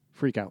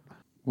freak out.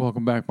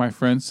 Welcome back, my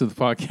friends, to the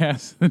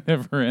podcast that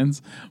never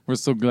ends. We're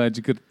so glad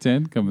you could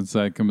attend. Come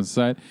inside, come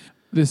inside.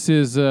 This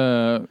is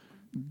Oscar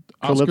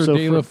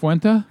de la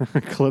Fuente.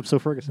 Calypso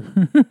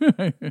Ferguson.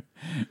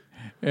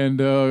 And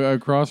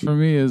across from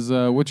me is,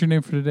 what's your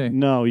name for today?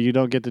 No, you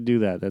don't get to do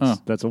that.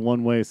 That's a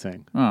one-way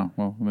thing. Oh,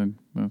 well, then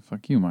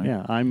fuck you, Mike.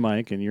 Yeah, I'm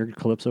Mike, and you're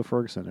Calypso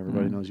Ferguson.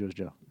 Everybody knows you as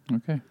Joe.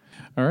 Okay.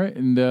 All right,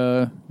 and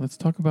let's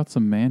talk about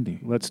some Mandy.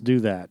 Let's do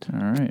that.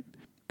 All right.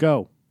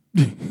 Go.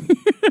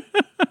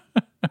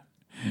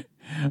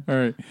 All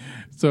right.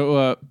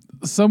 So,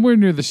 somewhere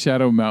near the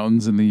Shadow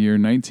Mountains in the year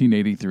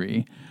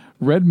 1983,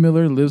 Red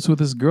Miller lives with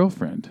his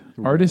girlfriend,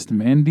 artist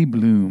Mandy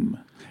Bloom.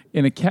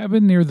 In a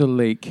cabin near the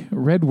lake,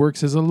 Red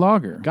works as a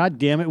logger. God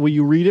damn it. Will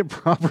you read it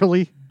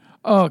properly?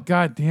 Oh,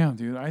 god damn,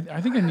 dude.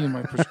 I think I need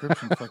my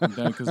prescription fucking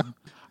done because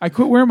I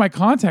quit wearing my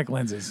contact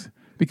lenses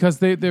because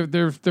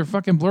they're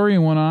fucking blurry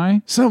in one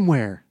eye.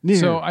 Somewhere near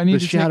So I need the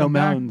to Shadow take them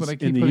back, Mountains but I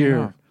keep in the putting it year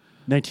off.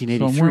 1983.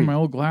 So I'm wearing my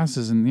old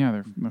glasses and yeah,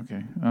 they're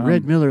okay.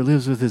 Red Miller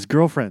lives with his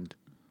girlfriend,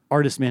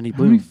 artist Mandy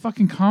How many Bloom,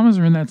 fucking commas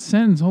are in that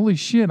sentence? Holy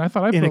shit. I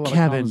thought I put in a a lot of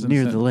cabin commas in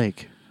near a the sentence.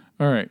 lake.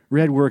 All right.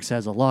 Red works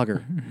as a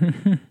logger.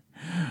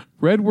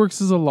 Red works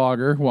as a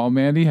logger while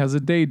Mandy has a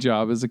day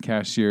job as a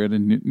cashier at a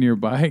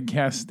nearby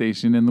gas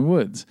station in the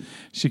woods.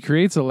 She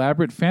creates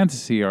elaborate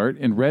fantasy art,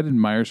 and Red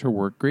admires her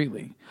work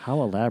greatly.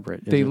 How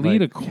elaborate. Is They it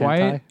lead like a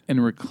quiet hentai?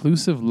 and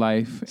reclusive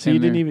life. So you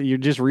and didn't even, you're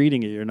just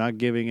reading it. You're not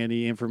giving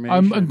any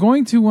information. I'm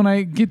going to when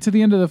I get to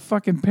the end of the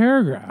fucking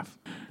paragraph.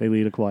 They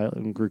lead a quiet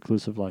and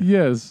reclusive life.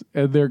 Yes,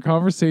 and their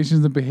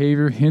conversations and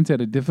behavior hint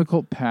at a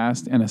difficult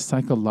past and a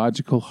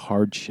psychological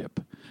hardship.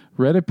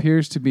 Red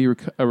appears to be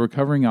a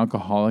recovering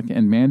alcoholic,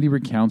 and Mandy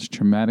recounts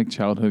traumatic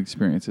childhood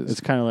experiences.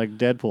 It's kind of like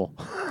Deadpool.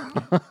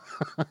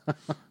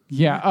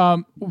 Yeah,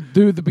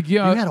 dude, the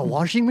beginning. You had a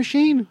washing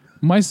machine?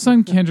 My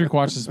son Kendrick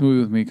watched this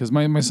movie with me because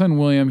my son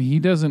William, he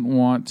doesn't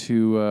want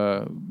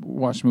to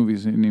watch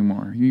movies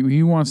anymore.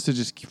 He wants to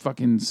just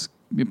fucking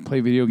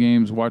play video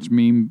games, watch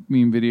meme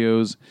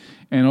videos,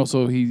 and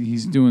also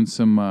he's doing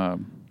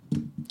some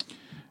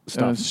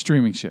Stuff.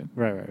 streaming shit.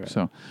 Right.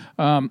 So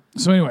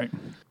anyway,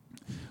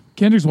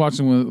 Kendrick's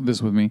watching this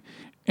with me,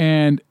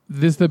 and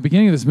the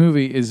beginning of this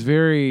movie is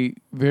very,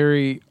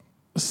 very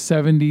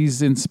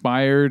 70s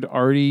inspired,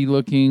 arty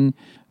looking,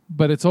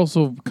 but it's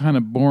also kind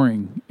of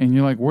boring. And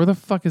you're like, where the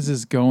fuck is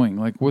this going?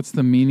 Like, what's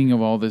the meaning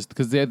of all this?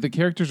 Because the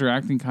characters are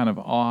acting kind of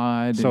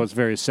odd. So it's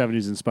very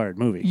 70s inspired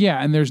movie.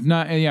 Yeah, and there's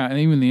not, and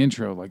even the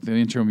intro, like the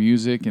intro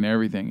music and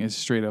everything is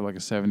straight up like a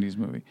 70s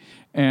movie.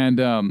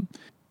 And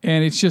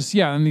it's just,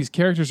 and these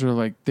characters are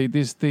like,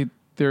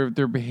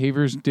 their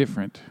behavior's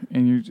different,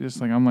 and you're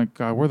just like, I'm like,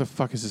 God, where the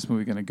fuck is this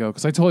movie gonna go?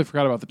 Because I totally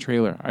forgot about the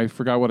trailer. I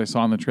forgot what I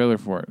saw in the trailer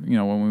for it.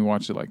 When we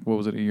watched it, like, what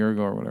was it, a year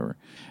ago or whatever?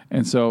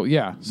 And so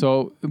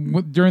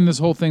during this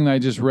whole thing that I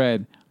just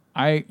read,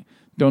 I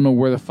don't know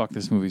where the fuck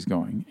this movie's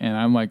going, and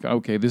I'm like,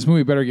 okay, this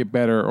movie better get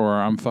better, or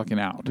I'm fucking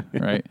out,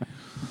 right?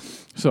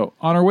 So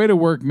on our way to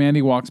work,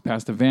 Mandy walks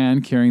past a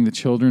van carrying the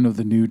children of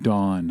the new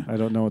dawn. I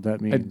don't know what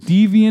that means. A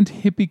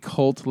deviant hippie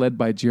cult led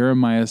by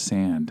Jeremiah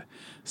Sand.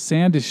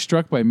 Sand is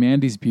struck by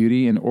Mandy's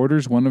beauty and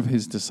orders one of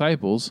his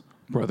disciples,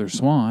 Brother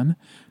Swan,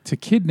 to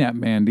kidnap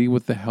Mandy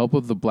with the help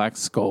of the Black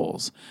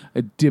Skulls,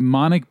 a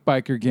demonic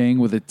biker gang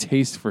with a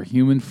taste for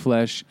human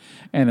flesh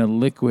and a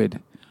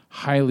liquid,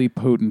 highly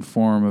potent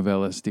form of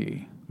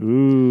LSD.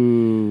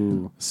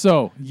 Ooh.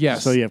 So,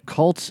 yes. So you have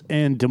cults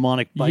and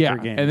demonic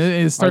biker gangs. And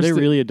it starts are they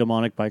really a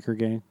demonic biker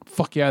gang?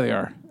 Fuck yeah, they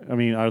are. I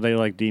mean, are they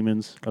like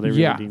demons? Are they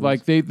really demons?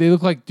 Like they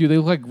look like, dude, they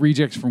look like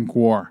rejects from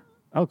Gwar.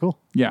 Oh, cool.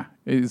 Yeah,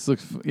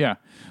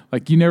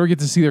 like you never get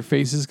to see their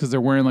faces because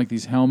they're wearing like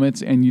these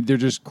helmets and they're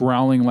just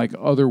growling like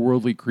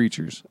otherworldly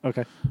creatures.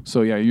 Okay.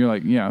 So you're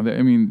like, kind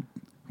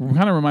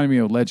of reminded me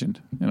of Legend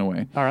in a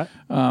way. All right.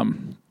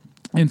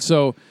 And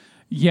so,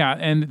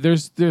 and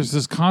there's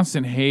this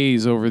constant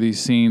haze over these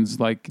scenes,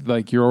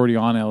 like you're already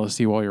on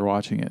LSD while you're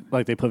watching it.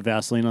 Like they put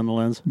Vaseline on the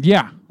lens?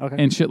 Yeah. Okay.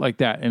 And shit like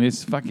that, and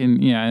it's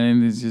fucking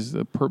and it's just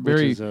a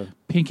very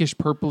pinkish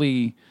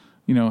purpley.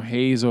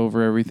 Haze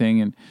over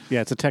everything, and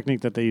it's a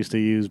technique that they used to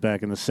use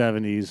back in the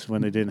 70s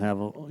when they didn't have,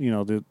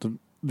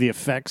 the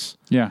effects.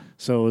 Yeah.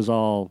 So it was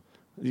all,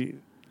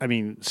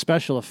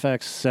 special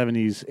effects,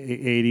 70s,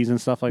 80s,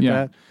 and stuff like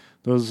that.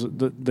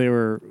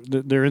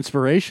 They're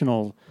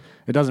inspirational.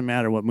 It doesn't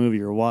matter what movie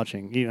you're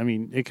watching.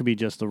 It could be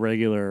just the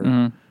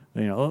regular,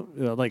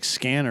 like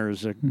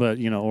Scanners, but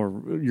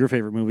or your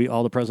favorite movie,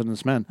 All the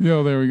President's Men.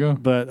 Yeah, there we go.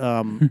 But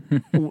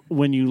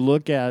when you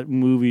look at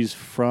movies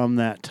from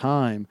that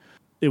time.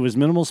 It was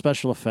minimal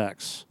special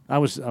effects. I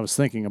was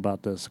thinking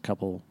about this a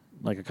couple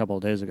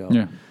of days ago.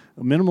 Yeah.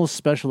 Minimal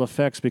special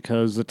effects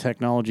because the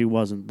technology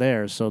wasn't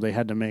there, so they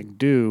had to make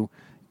do,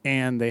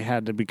 and they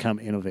had to become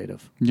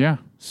innovative. Yeah.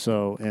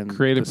 So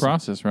creative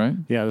process, right?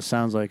 Yeah, this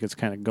sounds like it's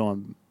kind of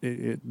going.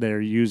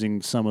 They're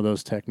using some of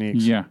those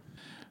techniques. Yeah.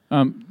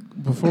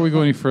 Before we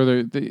go any further,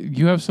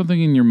 you have something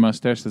in your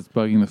mustache that's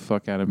bugging the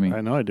fuck out of me.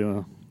 I know I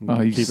do.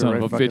 Oh, you son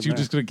of a bitch! You're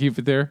just gonna keep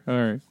it there? All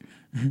right.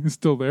 It's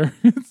still there.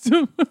 It's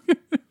still.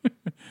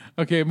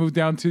 Okay, move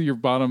down to your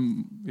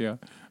bottom. Yeah.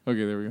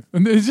 Okay, there we go.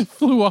 And it just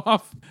flew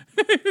off.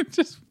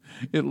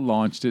 It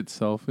launched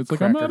itself. It's like,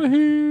 Cracker. I'm out of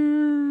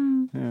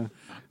here. Yeah.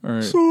 All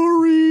right.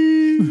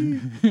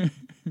 Sorry.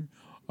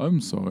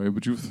 I'm sorry,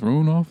 but you've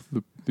thrown off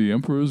the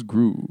Emperor's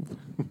groove.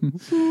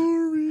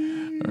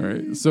 Sorry. All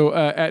right. So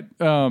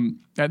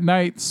at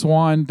night,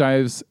 Swan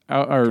dives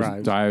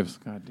out dives.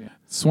 God damn.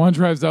 Swan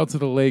drives out to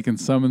the lake and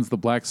summons the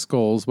black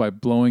skulls by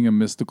blowing a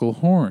mystical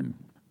horn.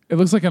 It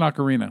looks like an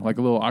ocarina, like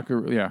a little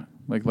ocarina,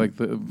 like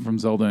the from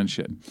Zelda and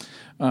shit.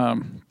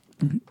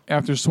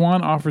 After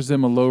Swan offers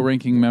them a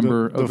low-ranking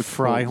member of the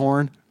fry cult.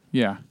 horn.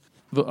 Yeah.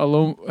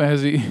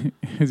 As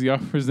he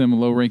offers them a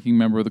low-ranking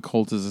member of the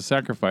cult as a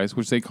sacrifice,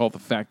 which they call the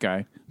fat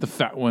guy, the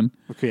fat one.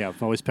 Okay, yeah,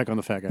 always pick on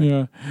the fat guy.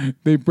 Yeah.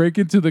 They break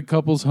into the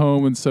couple's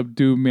home and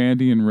subdue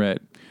Mandy and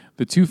Rhett.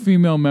 The two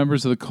female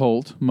members of the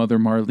cult, Mother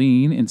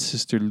Marlene and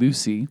Sister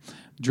Lucy,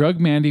 drug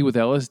Mandy with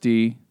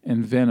LSD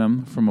and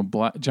venom from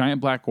a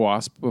giant black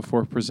wasp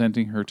before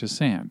presenting her to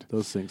Sand.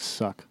 Those things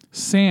suck.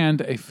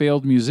 Sand, a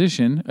failed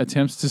musician,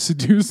 attempts to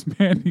seduce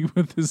Mandy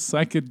with his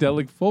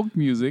psychedelic folk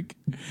music,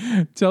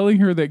 telling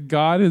her that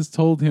God has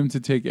told him to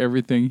take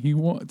anything he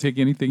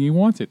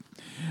wanted.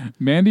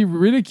 Mandy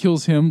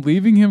ridicules him,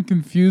 leaving him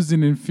confused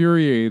and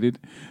infuriated.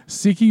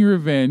 Seeking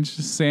revenge,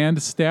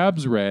 Sand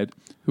stabs Red,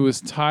 who is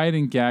tied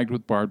and gagged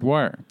with barbed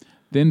wire,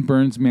 then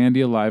burns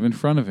Mandy alive in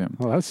front of him.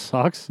 Oh, that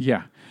sucks.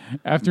 Yeah.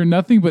 After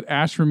nothing but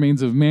ash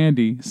remains of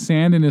Mandy,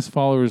 Sand and his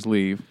followers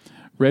leave.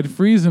 Red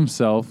frees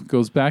himself,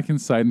 goes back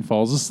inside, and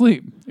falls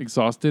asleep,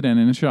 exhausted and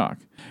in a shock.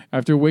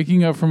 After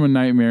waking up from a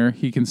nightmare,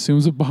 he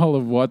consumes a bottle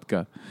of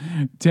vodka,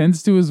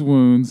 tends to his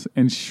wounds,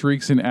 and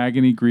shrieks in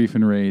agony, grief,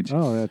 and rage.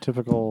 Oh, yeah,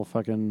 typical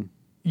fucking...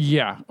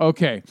 Yeah,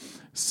 okay.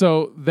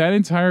 So that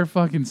entire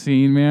fucking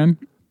scene, man,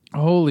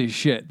 holy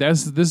shit.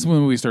 This is when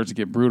the movie starts to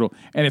get brutal.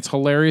 And it's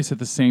hilarious at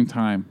the same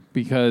time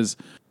because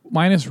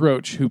Linus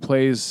Roach, who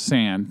plays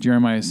Sand,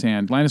 Jeremiah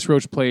Sand, Linus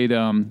Roach played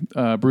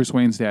Bruce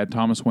Wayne's dad,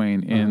 Thomas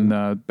Wayne, in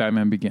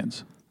Batman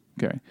Begins.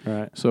 Okay. All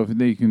right. So if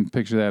you can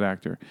picture that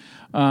actor.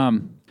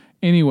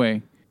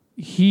 Anyway,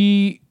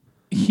 he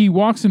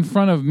walks in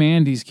front of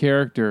Mandy's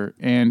character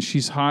and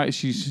she's high.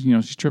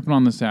 She's tripping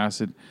on this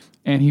acid.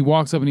 And he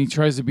walks up and he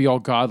tries to be all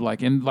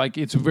godlike. And like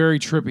it's very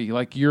trippy.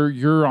 Like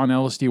you're on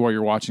LSD while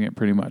you're watching it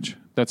pretty much.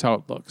 That's how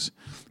it looks.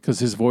 Because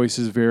his voice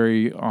is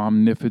very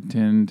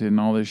omnipotent and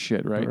all this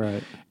shit, right?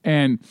 Right.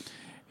 And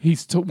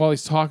while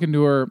he's talking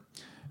to her,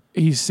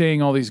 he's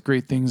saying all these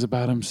great things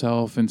about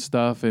himself and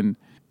stuff. And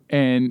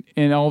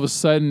all of a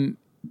sudden,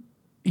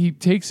 he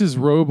takes his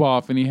robe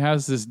off and he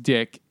has this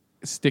dick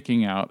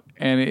sticking out.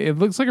 And it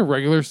looks like a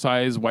regular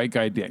size white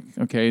guy dick.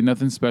 Okay,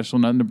 nothing special,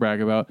 nothing to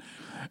brag about.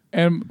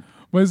 And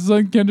my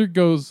son Kendrick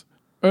goes,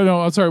 oh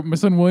no, I'm sorry, my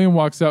son William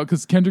walks out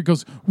because Kendrick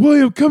goes,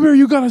 William, come here,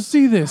 you gotta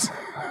see this.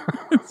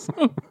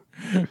 So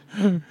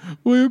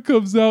William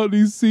comes out and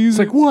he sees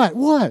it's it. like,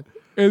 what?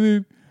 And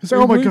then it's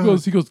like, oh my William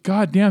God. he goes,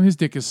 God damn, his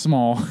dick is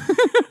small.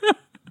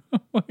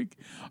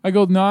 I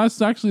go, nah,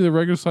 it's actually the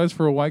regular size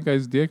for a white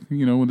guy's dick,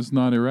 when it's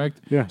not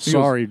erect. Yeah, He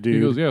sorry, goes, dude. He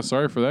goes, yeah,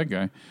 sorry for that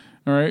guy.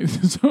 All right,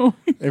 so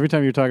Every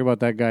time you talk about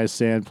that guy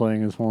Sand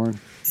playing his horn,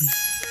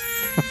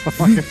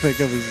 all I can think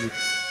of is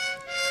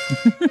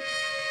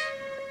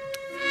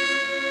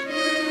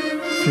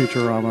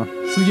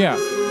Futurama. So yeah,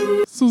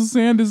 so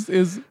Sand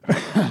is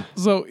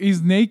so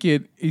he's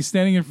naked. He's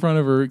standing in front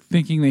of her,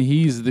 thinking that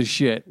he's the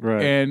shit.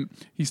 Right. And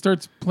he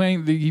starts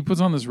playing. He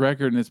puts on this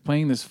record, and it's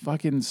playing this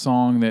fucking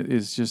song that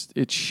is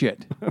it's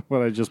shit.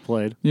 What I just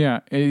played.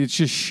 Yeah, it's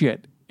just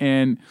shit.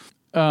 And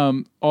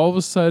all of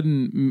a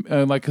sudden,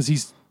 because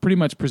he's pretty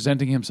much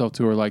presenting himself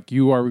to her, like,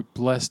 you are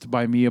blessed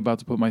by me, about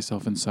to put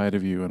myself inside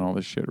of you, and all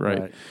this shit,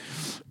 right?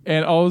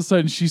 And all of a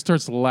sudden, she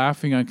starts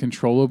laughing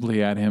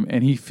uncontrollably at him,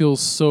 and he feels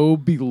so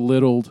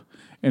belittled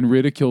and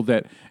ridiculed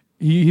that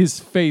his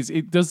face,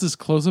 it does this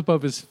close up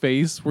of his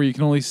face where you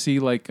can only see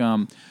like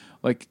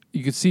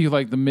you could see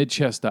like the mid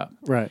chest up,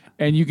 Right.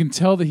 And you can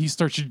tell that he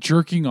starts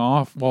jerking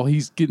off while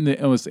he's getting the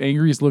most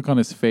angriest look on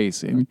his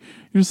face, and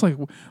you're just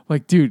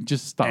like, dude,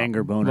 just stop.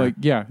 Anger boner. Like,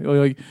 yeah,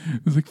 like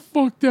it's like,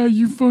 fuck that,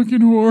 you fucking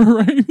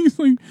whore, right? He's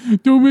like,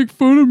 don't make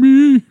fun of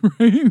me,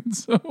 right? And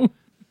so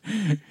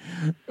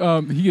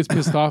he gets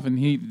pissed off, and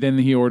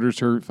he orders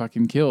her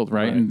fucking killed,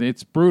 right? And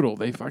it's brutal.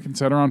 They fucking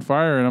set her on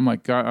fire, and I'm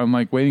like, God, I'm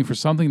like waiting for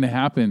something to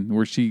happen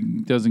where she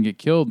doesn't get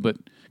killed, but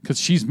because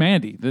she's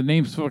Mandy. The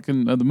name's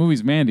fucking the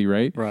movie's Mandy,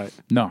 right? Right.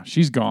 No,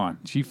 she's gone.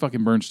 She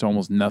fucking burns to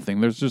almost nothing.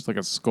 There's just like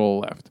a skull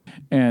left,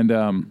 and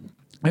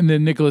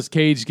then Nicolas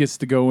Cage gets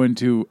to go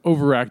into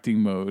overacting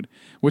mode,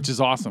 which is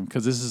awesome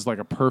because this is like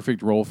a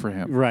perfect role for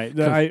him. Right.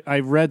 I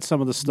read some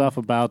of the stuff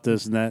about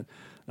this, and that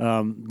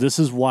this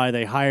is why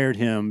they hired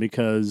him,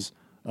 because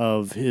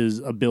of his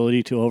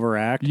ability to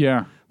overact.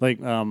 Yeah. Like,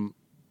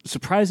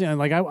 surprisingly,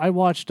 like I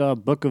watched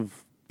Book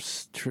of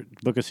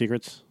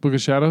Secrets, Book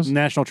of Shadows,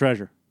 National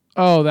Treasure.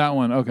 Oh, that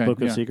one. Okay.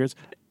 Book of Secrets,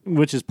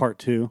 which is part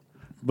 2,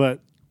 but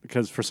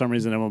because for some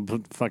reason I'm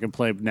gonna fucking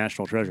play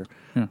National Treasure.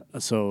 Yeah.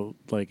 So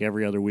like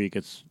every other week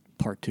it's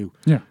part 2.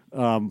 Yeah.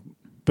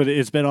 But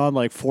it's been on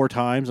like 4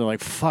 times. I'm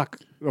like, fuck.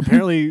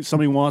 apparently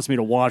somebody wants me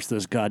to watch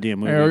this goddamn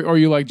movie. Or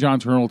you like John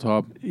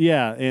Turteltaub.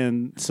 Yeah,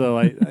 and so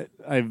I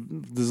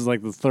this is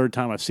like the third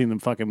time I've seen the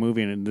fucking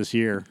movie in this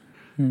year.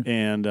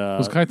 And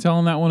was Keitel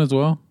in that one as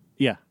well?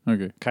 Yeah.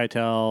 Okay.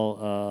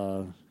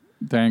 Keitel,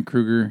 Diane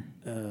Kruger,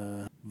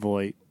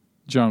 Voight.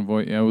 John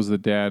Voight. Yeah, was the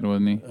dad,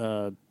 wasn't he?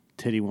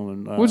 Titty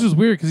woman. Which is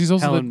weird because he's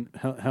also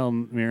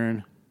Helen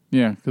Mirren.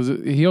 Yeah, because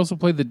he also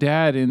played the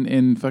dad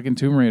in fucking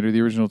Tomb Raider,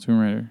 the original Tomb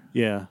Raider.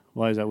 Yeah.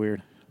 Why is that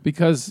weird?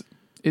 Because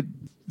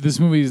this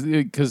movie is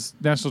because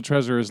National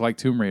Treasure is like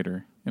Tomb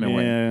Raider in a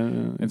way,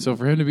 and so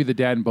for him to be the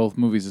dad in both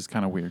movies is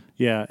kind of weird.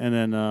 Yeah, and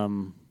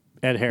then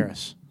Ed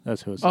Harris.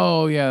 That's who it's.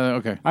 Oh yeah,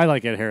 okay. I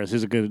like Ed Harris.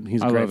 He's a great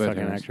fucking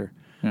actor.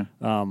 Yeah.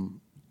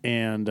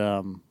 And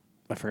I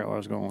forgot where I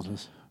was going with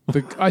this.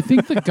 I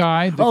think the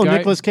guy.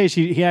 Nicolas Cage.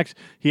 He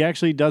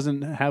actually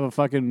doesn't have a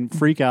fucking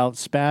freak out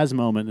spaz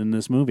moment in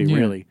this movie. Yeah.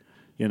 Really,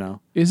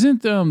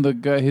 Isn't the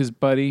guy his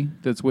buddy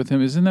that's with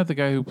him? Isn't that the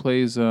guy who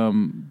plays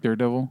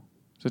Daredevil?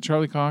 Is that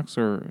Charlie Cox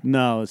or?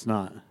 No, it's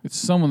not. It's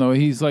someone though.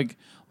 He's like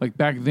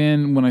back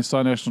then when I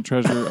saw National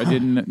Treasure, I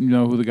didn't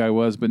know who the guy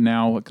was, but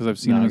now because I've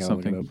seen him in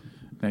something.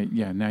 Now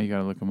you got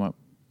to look him up.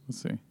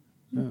 Let's see.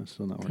 No, it's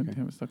still not working.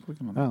 Damn it, stop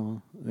clicking on that.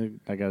 Oh, well,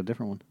 I got a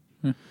different one.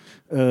 Yeah.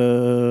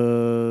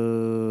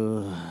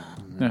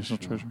 National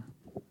Treasure.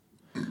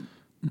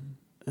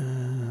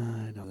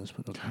 I know this,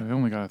 but okay. I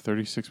only got a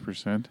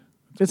 36%.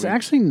 It's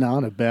actually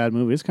not a bad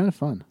movie. It's kind of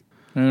fun.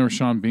 I remember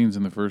Sean Bean's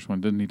in the first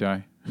one. Didn't he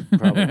die?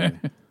 Probably.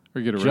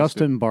 Or get arrested.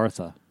 Justin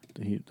Bartha.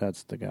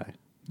 That's the guy.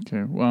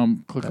 Okay, well,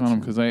 click on him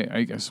because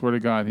I swear to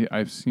God,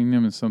 I've seen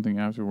him in something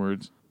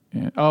afterwards.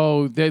 And,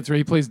 that's right.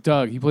 He plays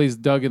Doug. He plays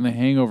Doug in The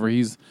Hangover.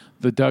 He's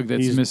the Doug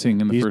that's missing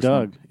in the first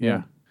one. He's Doug.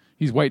 Yeah.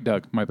 He's White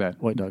Doug. My bad.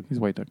 White Doug. He's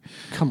White Doug.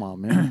 Come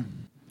on,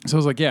 man. So I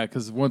was like, yeah,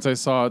 because once I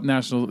saw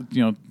National,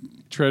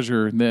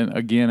 Treasure, and then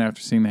again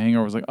after seeing The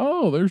Hangover, I was like,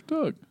 oh, there's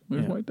Doug.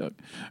 There's White Doug.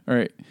 All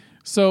right.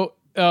 So,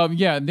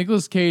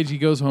 Nicolas Cage, he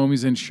goes home.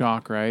 He's in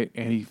shock, right?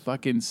 And he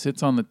fucking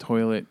sits on the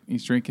toilet.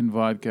 He's drinking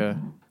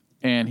vodka.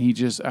 And he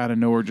just out of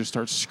nowhere just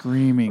starts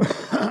screaming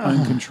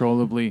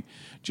uncontrollably.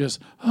 Just,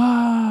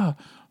 and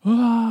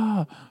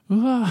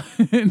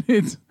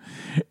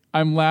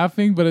I'm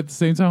laughing, but at the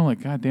same time, I'm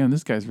like, God damn,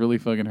 this guy's really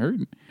fucking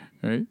hurting.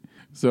 Right?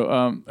 So,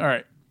 all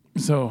right.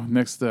 So,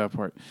 next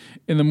part.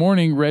 In the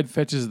morning, Red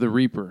fetches the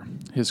Reaper,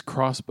 his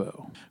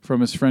crossbow,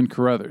 from his friend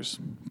Carruthers,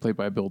 played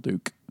by Bill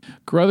Duke.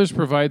 Carruthers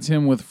provides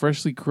him with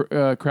freshly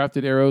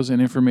crafted arrows and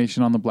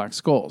information on the Black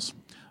Skulls.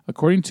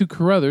 According to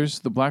Carruthers,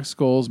 the Black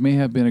Skulls may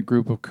have been a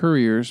group of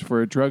couriers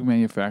for a drug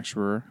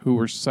manufacturer who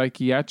were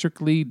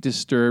psychiatrically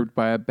disturbed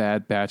by a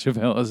bad batch of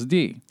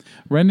LSD,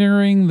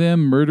 rendering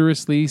them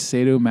murderously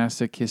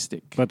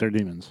sadomasochistic. But they're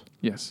demons.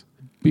 Yes.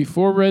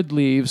 Before Red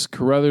leaves,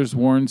 Carruthers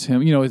warns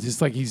him,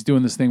 it's like he's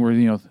doing this thing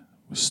where,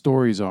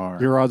 stories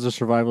are. Your odds of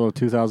survival of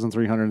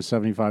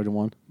 2,375 to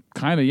 1.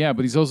 Kind of, yeah,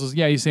 but he's also,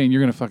 he's saying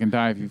you're going to fucking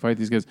die if you fight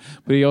these guys.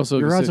 But he also...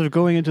 Your odds of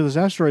going into this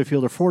asteroid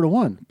field are 4 to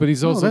 1. But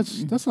he's also...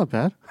 That's not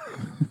bad.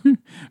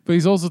 But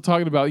he's also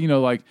talking about,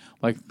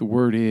 like the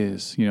word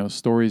is,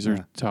 stories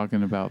are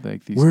talking about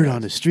like these word guys.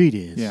 On the street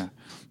is. Yeah.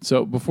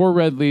 So before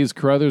Red leaves,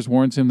 Carruthers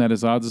warns him that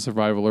his odds of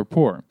survival are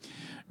poor.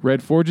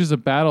 Red forges a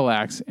battle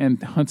axe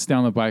and hunts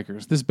down the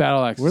bikers. This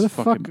battle axe is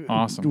fucking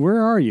awesome.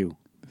 Where are you?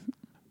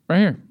 Right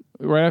here.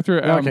 Right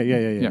after...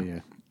 okay, yeah.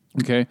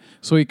 Okay,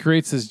 so he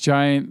creates this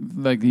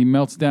giant, he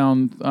melts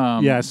down...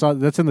 I saw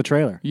that's in the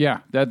trailer. Yeah,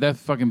 that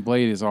fucking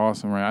blade is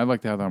awesome, right? I'd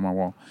like to have that on my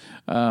wall.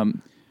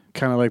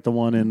 Kind of like the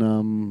one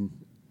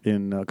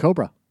in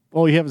Cobra.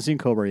 Oh, you haven't seen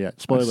Cobra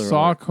yet. Spoiler I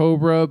saw alert.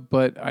 Cobra,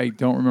 but I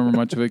don't remember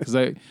much of it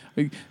because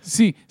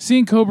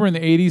seeing Cobra in the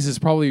 80s is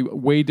probably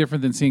way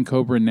different than seeing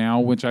Cobra now,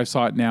 which I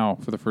saw it now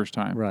for the first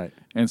time. Right.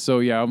 And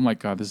so, I'm like,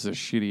 God, this is a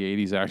shitty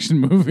 80s action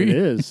movie. It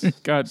is. God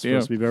damn. It's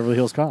supposed to be Beverly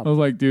Hills Cop. I was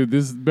like, dude,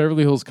 this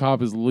Beverly Hills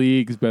Cop is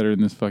leagues better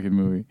than this fucking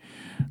movie.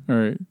 All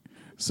right.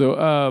 So,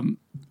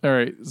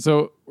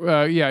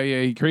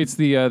 he creates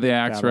the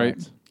axe, right?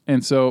 Axe.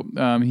 And so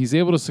he's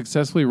able to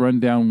successfully run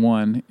down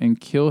one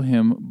and kill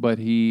him, but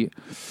he's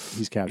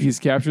captured. He's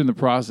captured in the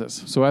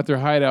process. So at their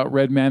hideout,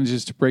 Red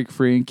manages to break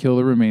free and kill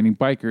the remaining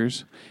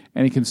bikers,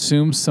 and he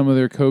consumes some of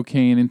their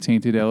cocaine and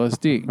tainted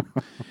LSD,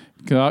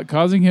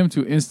 causing him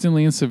to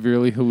instantly and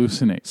severely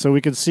hallucinate. So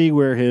we can see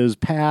where his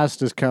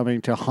past is coming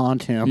to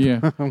haunt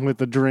him with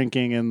the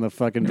drinking and the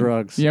fucking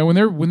drugs. Yeah, when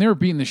they were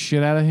beating the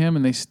shit out of him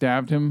and they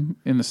stabbed him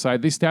in the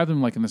side, they stabbed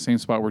him like in the same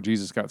spot where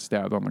Jesus got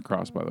stabbed on the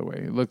cross, by the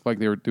way. It looked like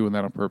they were doing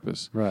that on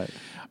purpose. Right.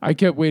 I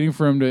kept waiting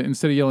for him to,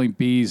 instead of yelling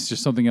bees,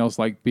 just something else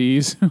like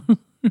bees.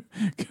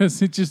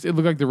 Because it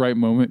looked like the right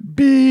moment.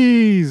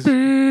 Bees!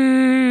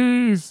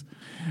 Bees!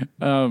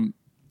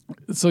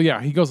 So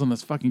he goes on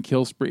this fucking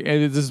kill spree,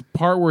 and it's this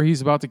part where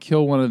he's about to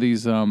kill one of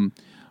these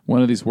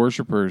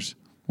worshipers,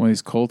 one of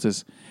these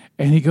cultists,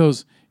 and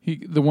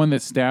the one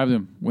that stabbed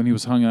him when he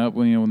was hung up,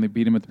 when they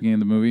beat him at the beginning of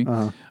the movie,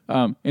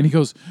 and he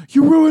goes,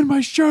 "You ruined my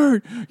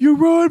shirt! You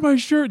ruined my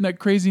shirt!" And that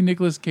crazy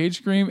Nicolas Cage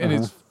scream, and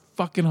it's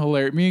fucking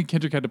hilarious. Me and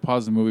Kendrick had to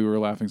pause the movie. We were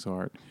laughing so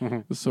hard.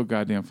 It was so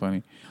goddamn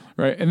funny.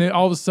 Right, and then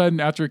all of a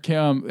sudden, after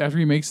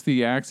he makes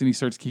the axe and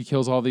he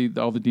kills all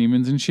the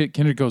demons and shit,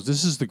 Kendrick goes,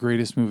 "This is the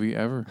greatest movie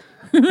ever."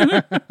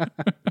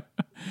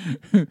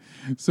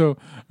 So,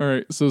 all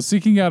right. So,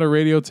 seeking out a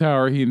radio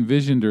tower he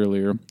envisioned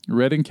earlier,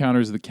 Red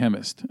encounters the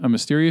chemist, a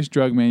mysterious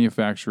drug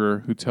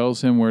manufacturer who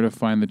tells him where to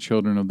find the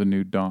children of the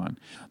new dawn.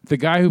 The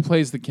guy who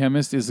plays the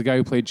chemist is the guy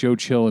who played Joe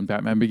Chill in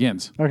Batman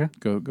Begins. Okay,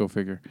 go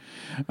figure.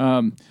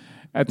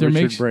 At their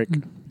Richard Brake.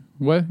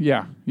 What?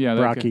 Yeah.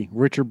 Brocky.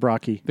 Richard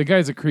Brocky. The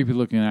guy's a creepy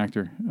looking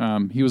actor.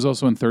 He was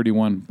also in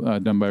 31,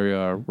 done by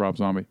Rob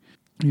Zombie.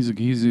 He's a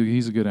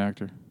good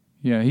actor.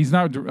 Yeah, he's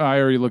not. I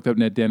already looked up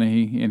Ned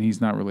Dennehy, and he's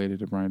not related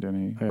to Brian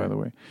Dennehy, by the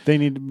way.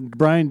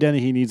 Brian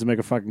Dennehy needs to make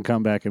a fucking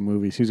comeback in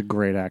movies. He's a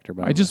great actor.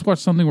 I just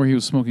watched something where he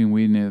was smoking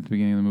weed at the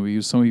beginning of the movie.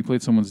 He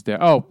played someone's dad.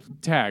 Oh,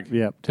 Tag.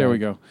 Yep. There we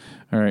go.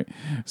 All right.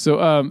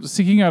 So,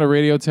 seeking out a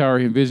radio tower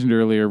he envisioned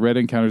earlier, Red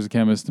encounters a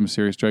chemist, a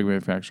mysterious drug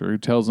manufacturer, who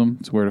tells him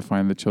where to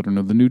find the children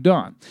of the new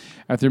dawn.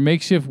 At their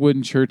makeshift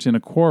wooden church in a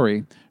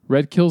quarry,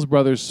 Red kills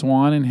brothers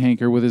Swan and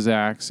Hanker with his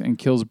axe and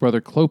kills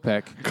brother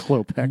Klopek.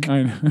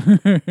 I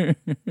know.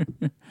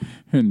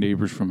 And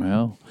neighbors from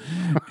hell.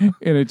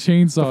 In a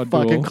chainsaw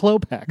duel. Fucking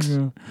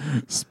Klopeks.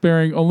 Yeah.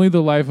 Sparing only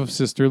the life of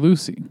Sister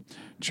Lucy.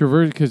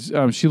 Because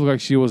she looked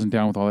like she wasn't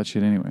down with all that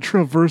shit anyway.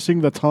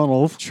 Traversing the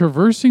tunnels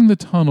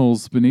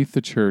beneath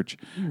the church.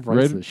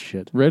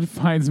 Red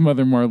finds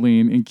Mother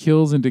Marlene and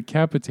kills and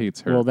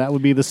decapitates her. Well, that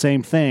would be the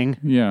same thing.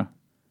 Yeah.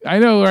 I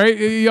know,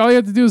 right? All you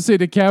have to do is say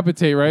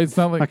decapitate, right? It's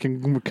not like...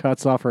 Fucking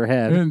cuts off her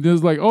head. And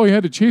it's like, oh, you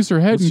had to chase her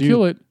head and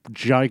kill it.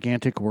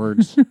 Gigantic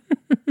words.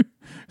 It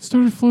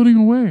started floating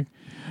away.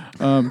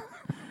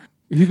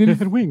 He then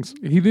had wings.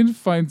 He then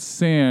finds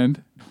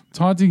Sand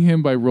taunting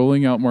him by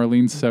rolling out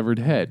Marlene's severed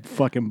head.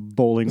 Fucking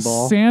bowling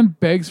ball.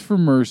 Sand begs for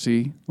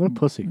mercy. What a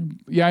pussy.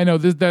 Yeah, I know.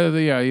 He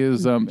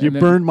is. You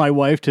burned my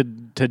wife to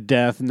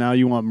death. Now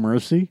you want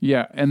mercy?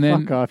 Yeah, and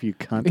then fuck off, you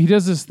cunt. He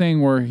does this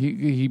thing where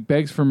he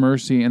begs for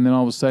mercy, and then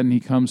all of a sudden he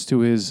comes to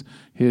his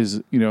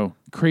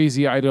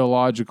crazy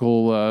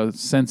ideological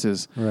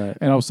senses, right?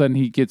 And all of a sudden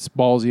he gets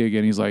ballsy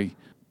again. He's like,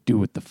 "Do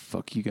what the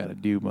fuck you got to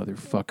do,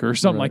 motherfucker," or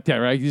something like that,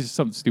 right? He's just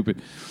something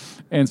stupid.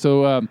 And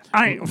so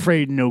I ain't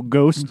afraid of no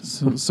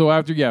ghosts. So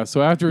after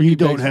you he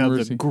don't have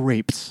mercy, the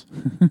grapes.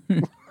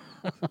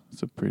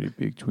 It's a pretty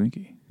big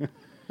Twinkie.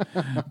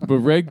 But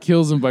Red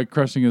kills him by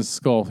crushing his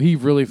skull. He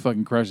really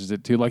fucking crushes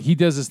it too. Like he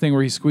does this thing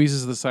where he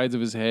squeezes the sides of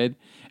his head,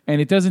 and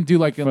it doesn't do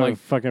like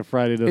fucking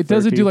Friday the 13th. It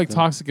doesn't do like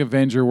Toxic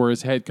Avenger where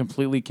his head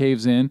completely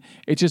caves in.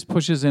 It just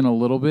pushes in a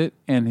little bit,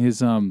 and his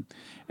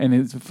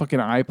fucking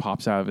eye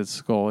pops out of his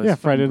skull. It's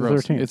Friday the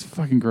gross. 13th. It's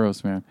fucking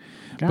gross, man.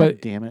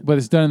 God damn it! But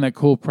it's done in that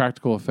cool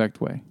practical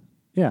effect way.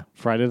 Yeah,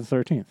 Friday the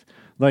 13th.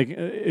 Like,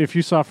 if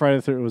you saw Friday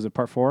the 13th, was it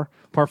part 4?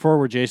 Part 4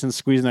 where Jason's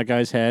squeezing that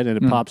guy's head and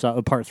it pops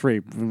out. Part 3,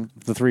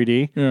 the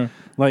 3D. Yeah.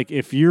 Like,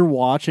 if you're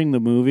watching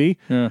the movie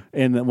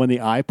and when the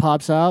eye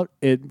pops out,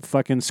 it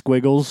fucking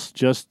squiggles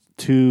just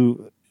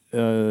to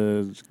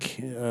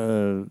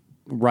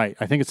right.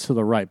 I think it's to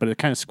the right, but it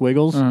kind of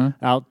squiggles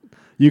out.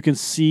 You can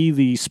see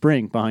the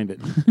spring behind it.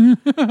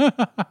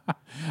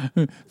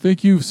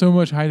 Thank you so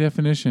much, high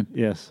definition.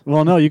 Yes.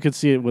 Well, no, you could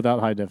see it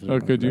without high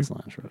definition. Oh, could you? That's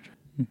Linus Roach.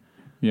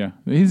 Yeah.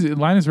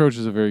 Linus Roach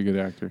is a very good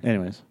actor.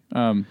 Anyways. He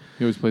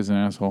always plays an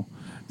asshole,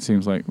 it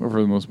seems like,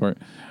 for the most part.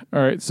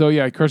 All right, so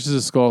yeah, he crushes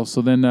his skull.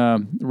 So then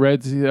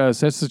Red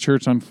sets the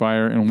church on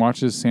fire and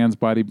watches Sand's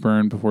body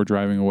burn before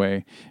driving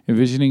away,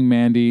 envisioning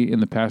Mandy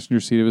in the passenger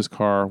seat of his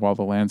car while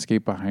the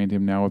landscape behind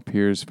him now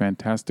appears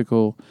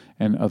fantastical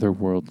and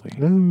otherworldly.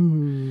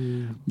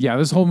 Ooh. Yeah,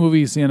 this whole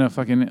movie is in a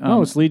fucking...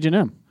 it's Legion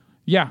M.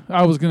 Yeah,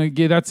 I was going to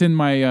get... That's in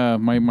my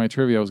my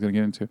trivia I was going to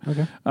get into.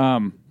 Okay.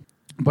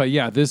 But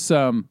yeah, this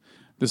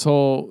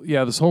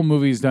whole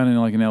movie is done in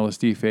like an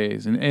LSD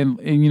phase, and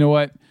you know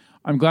what?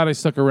 I'm glad I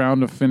stuck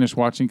around to finish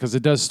watching because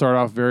it does start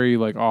off very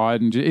like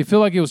odd, and it felt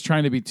like it was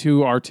trying to be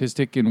too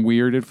artistic and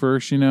weird at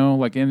first,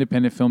 like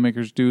independent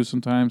filmmakers do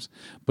sometimes.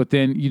 But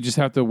then you just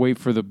have to wait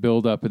for the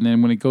build up, and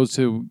then when it goes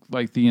to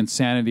like the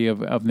insanity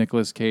of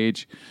Nicolas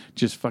Cage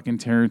just fucking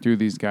tearing through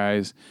these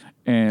guys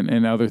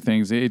and other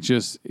things,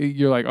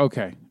 you're like,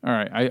 okay, all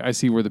right, I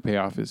see where the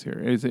payoff is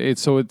here.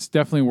 It's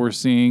definitely worth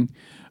seeing.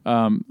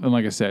 And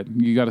like I said,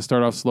 you got to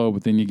start off slow,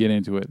 but then you get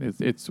into it.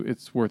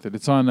 It's worth it.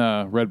 It's on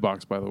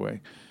Redbox, by the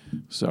way.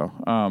 So,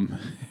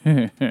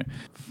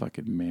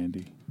 fucking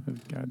Mandy.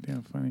 That's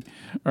goddamn funny.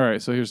 All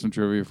right, so here's some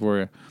trivia for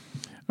you.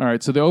 All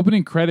right, so the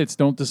opening credits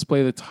don't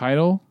display the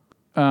title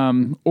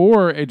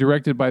or a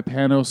directed by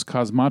Panos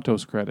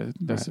Cosmatos credit.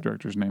 That's the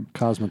director's name.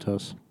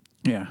 Cosmatos.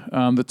 Yeah.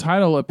 The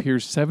title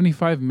appears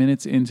 75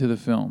 minutes into the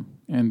film.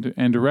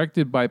 And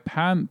directed by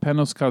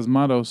Panos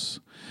Cosmatos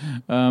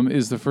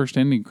is the first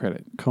ending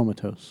credit.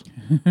 Comatose.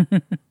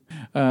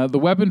 The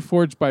weapon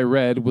forged by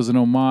Red was an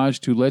homage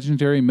to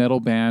legendary metal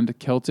band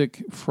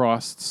Celtic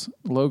Frost's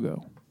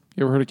logo.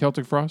 You ever heard of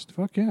Celtic Frost?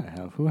 Fuck yeah, I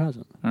have. Who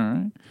hasn't? All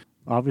right.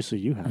 Obviously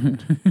you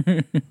haven't.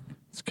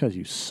 It's because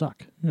you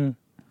suck. Yeah.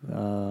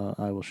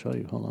 I will show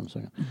you. Hold on a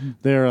second.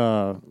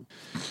 Mm-hmm.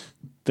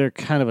 they're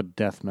kind of a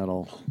death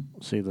metal.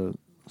 See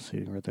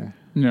right there?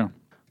 Yeah.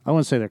 I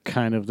wouldn't say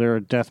they're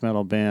a death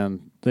metal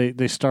band.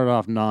 They start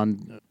off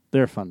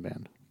they're a fun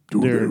band.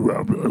 They're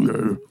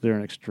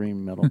an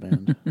extreme metal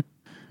band.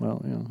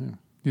 Well, yeah.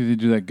 Do they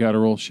do that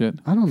guttural shit?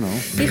 I don't know.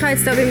 Ich habe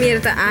jetzt da bei mir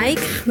den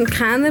Ike, den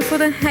Kenner von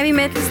der Heavy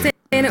Metal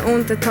Szene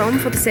und den Tom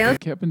von der Self.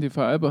 Captain die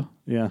Farbe.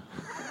 Yeah.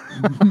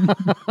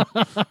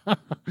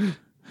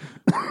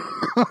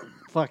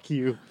 Fuck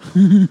you.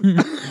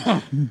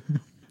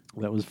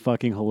 That was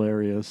fucking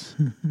hilarious.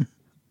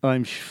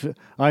 I'm Schweizer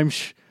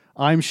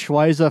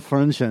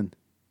Frenchen.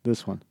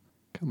 This one.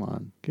 Come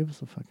on, give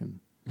us a fucking.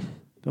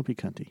 Don't be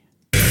cunty.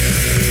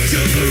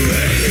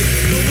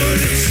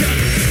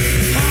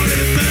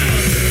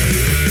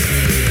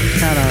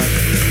 Kind of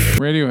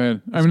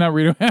Radiohead. I mean, not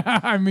Radiohead.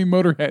 I mean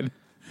Motorhead.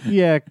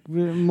 Yeah,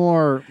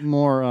 more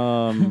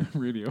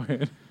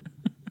Radiohead.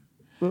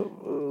 A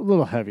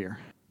little heavier.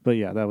 But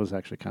yeah, that was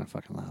actually kind of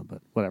fucking loud,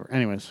 but whatever.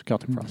 Anyways,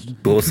 Celtic Frost.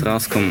 Groß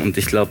rauskommen und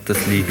ich glaube,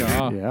 das liegt.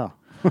 Yeah.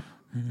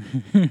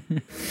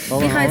 Ich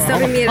habe jetzt da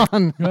bei mir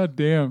God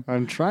damn.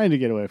 I'm trying to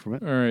get away from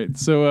it. All right.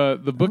 So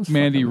the book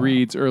Mandy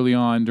reads early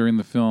on during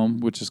the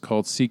film, which is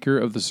called Seeker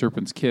of the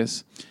Serpent's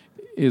Kiss,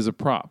 is a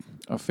prop,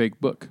 a fake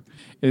book.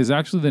 It is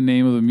actually the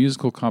name of the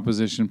musical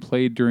composition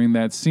played during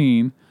that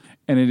scene,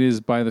 and it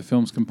is by the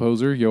film's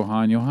composer,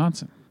 Johan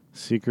Johansson.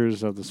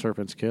 Seekers of the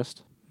Serpent's Kiss.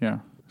 Yeah,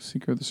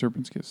 Seeker of the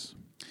Serpent's Kiss.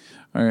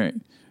 All right.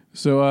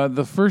 So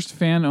the first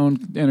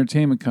fan-owned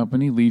entertainment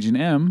company, Legion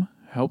M,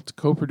 helped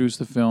co-produce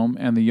the film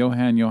and the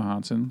Johan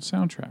Johansson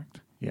soundtrack.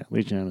 Yeah,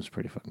 Legion M is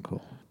pretty fucking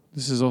cool.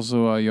 This is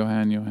also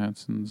Johan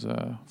Johansson's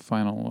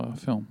final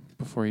film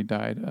before he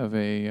died of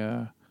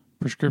a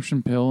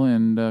prescription pill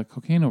and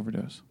cocaine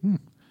overdose.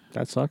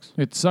 That sucks.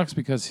 It sucks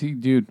because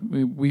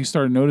we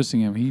started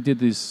noticing him. He did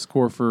this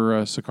score for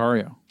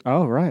Sicario.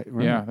 Oh, right.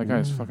 Yeah, that guy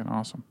is fucking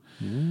awesome.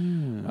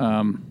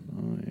 Yeah.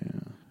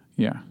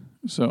 Yeah.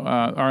 So,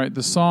 all right,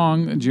 the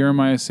song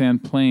Jeremiah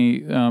Sand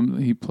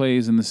he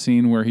plays in the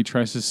scene where he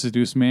tries to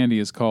seduce Mandy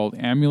is called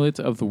Amulet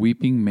of the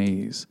Weeping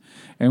Maze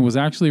and was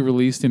actually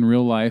released in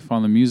real life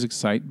on the music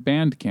site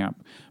Bandcamp,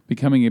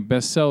 becoming a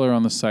bestseller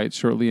on the site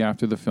shortly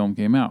after the film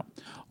came out.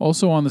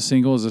 Also on the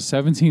single is a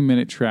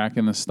 17-minute track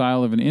in the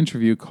style of an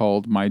interview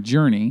called My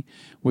Journey,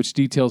 which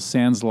details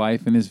Sand's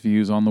life and his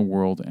views on the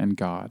world and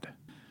God.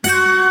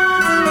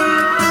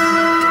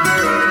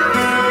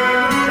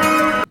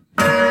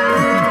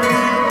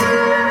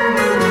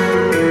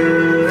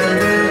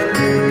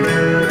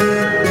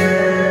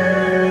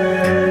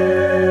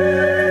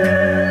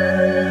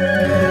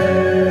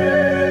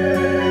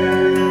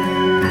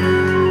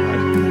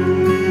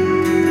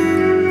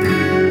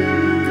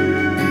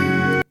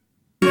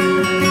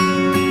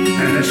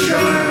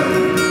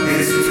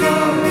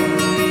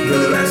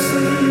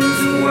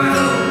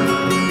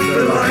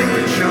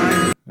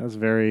 That's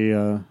very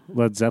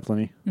Led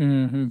Zeppelin-y.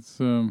 Yeah, it's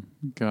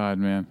God,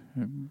 man.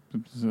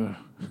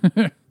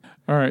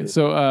 All right,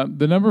 so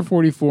the number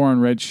 44 on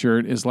Red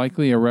Shirt is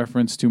likely a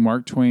reference to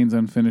Mark Twain's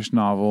unfinished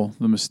novel,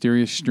 The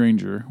Mysterious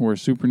Stranger, where a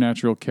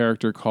supernatural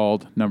character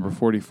called Number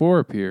 44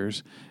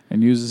 appears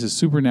and uses his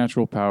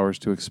supernatural powers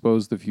to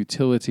expose the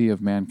futility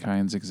of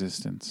mankind's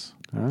existence.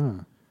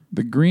 Ah.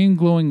 The green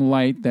glowing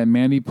light that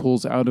Mandy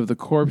pulls out of the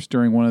corpse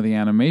during one of the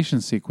animation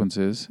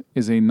sequences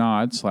is a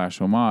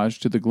nod/homage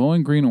to the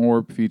glowing green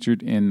orb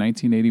featured in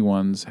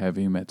 1981's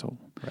Heavy Metal.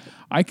 Right.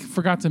 I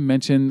forgot to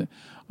mention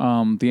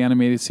the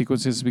animated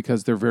sequences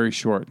because they're very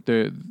short.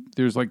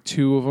 There's like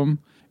 2 of them,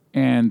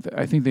 and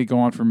I think they go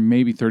on for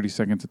maybe 30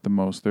 seconds at the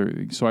most.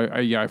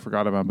 I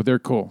forgot about them, but they're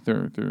cool.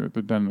 They're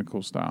done in a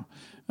cool style.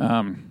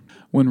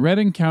 When Red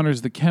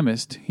encounters the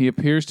chemist, he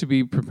appears to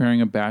be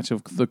preparing a batch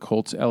of the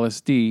cult's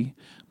LSD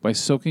by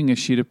soaking a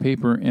sheet of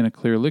paper in a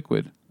clear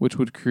liquid, which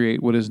would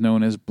create what is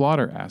known as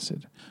blotter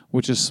acid,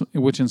 which is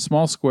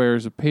small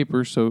squares of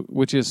paper soaked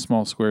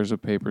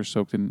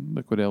in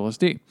liquid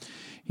LSD.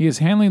 He is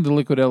handling the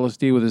liquid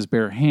LSD with his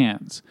bare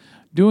hands.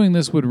 Doing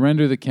this would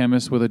render the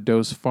chemist with a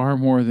dose far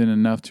more than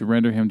enough to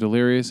render him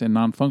delirious and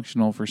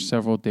non-functional for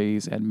several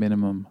days at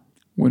minimum.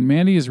 When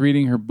Mandy is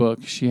reading her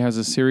book, she has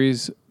a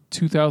series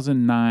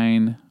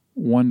 2009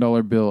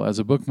 $1 bill as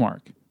a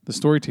bookmark. The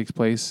story takes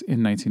place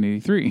in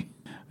 1983.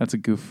 That's a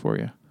goof for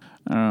you.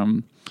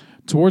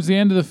 Towards the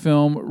end of the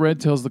film, Red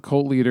tells the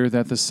cult leader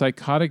that the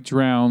psychotic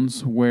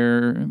drowns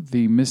where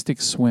the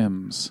mystic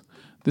swims.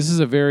 This is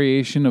a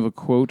variation of a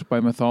quote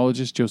by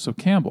mythologist Joseph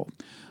Campbell.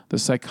 The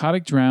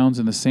psychotic drowns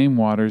in the same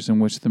waters in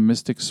which the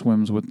mystic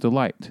swims with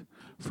delight.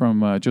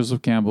 From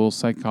Joseph Campbell's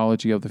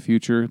Psychology of the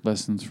Future,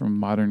 Lessons from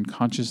Modern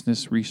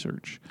Consciousness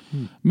Research.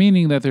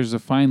 Meaning that there's a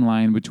fine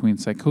line between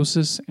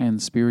psychosis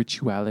and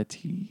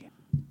spirituality.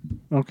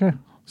 Okay.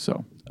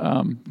 So,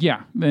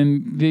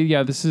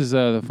 this is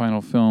the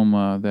final film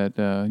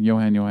that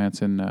Johan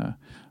Johansson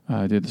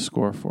did the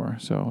score for.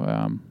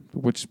 So,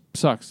 which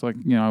sucks. Like,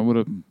 I would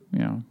have,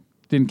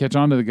 didn't catch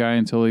on to the guy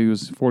until he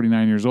was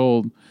 49 years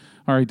old.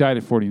 Or he died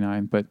at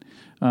 49, but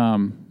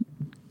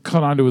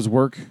caught on to his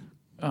work,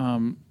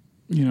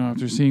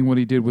 after seeing what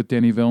he did with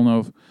Denis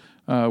Villeneuve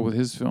with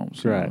his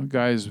films. Right. The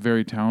guy is a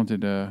very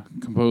talented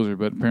composer,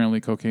 but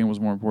apparently cocaine was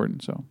more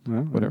important. So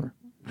whatever.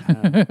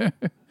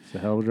 It's a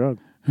hell of a drug.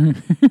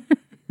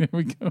 There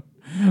we go.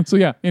 So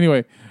yeah.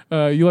 Anyway,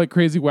 you like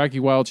crazy, wacky,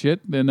 wild shit,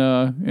 then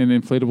an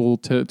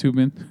inflatable tube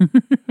man.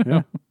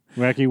 Yeah.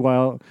 Wacky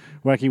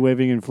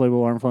waving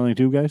inflatable arm flailing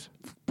tube guys.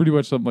 Pretty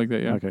much something like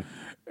that. Yeah. Okay.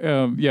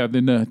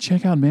 Then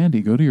check out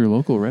Mandy. Go to your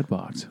local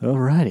Redbox.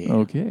 Alrighty.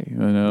 Okay.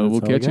 And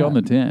we'll catch you on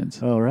the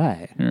 10s. All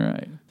right. All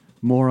right.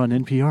 More on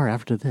NPR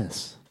after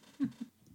this.